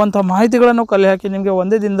ಪೇಪರ್ಸ್ಗಳಲ್ಲಿ ಇರುವಂಥ ಮಾಹಿತಿಗಳನ್ನು ಕಲೆ ಹಾಕಿ ನಿಮಗೆ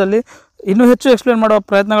ಒಂದೇ ದಿನದಲ್ಲಿ ಇನ್ನೂ ಹೆಚ್ಚು ಎಕ್ಸ್ಪ್ಲೇನ್ ಮಾಡೋ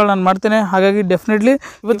ಪ್ರಯತ್ನಗಳು ನಾನು ಮಾಡ್ತೇನೆ. ಹಾಗಾಗಿ ಡೆಫಿನೆಟ್ಲಿ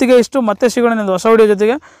ಇವತ್ತಿಗೆ ಇಷ್ಟು, ಮತ್ತೆ ಸಿಗೋಣ ಒಂದು ಹೊಸ ವಿಡಿಯೋ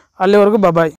ಜೊತೆಗೆ. ಅಲ್ಲಿವರೆಗೂ ಬಾಯ್.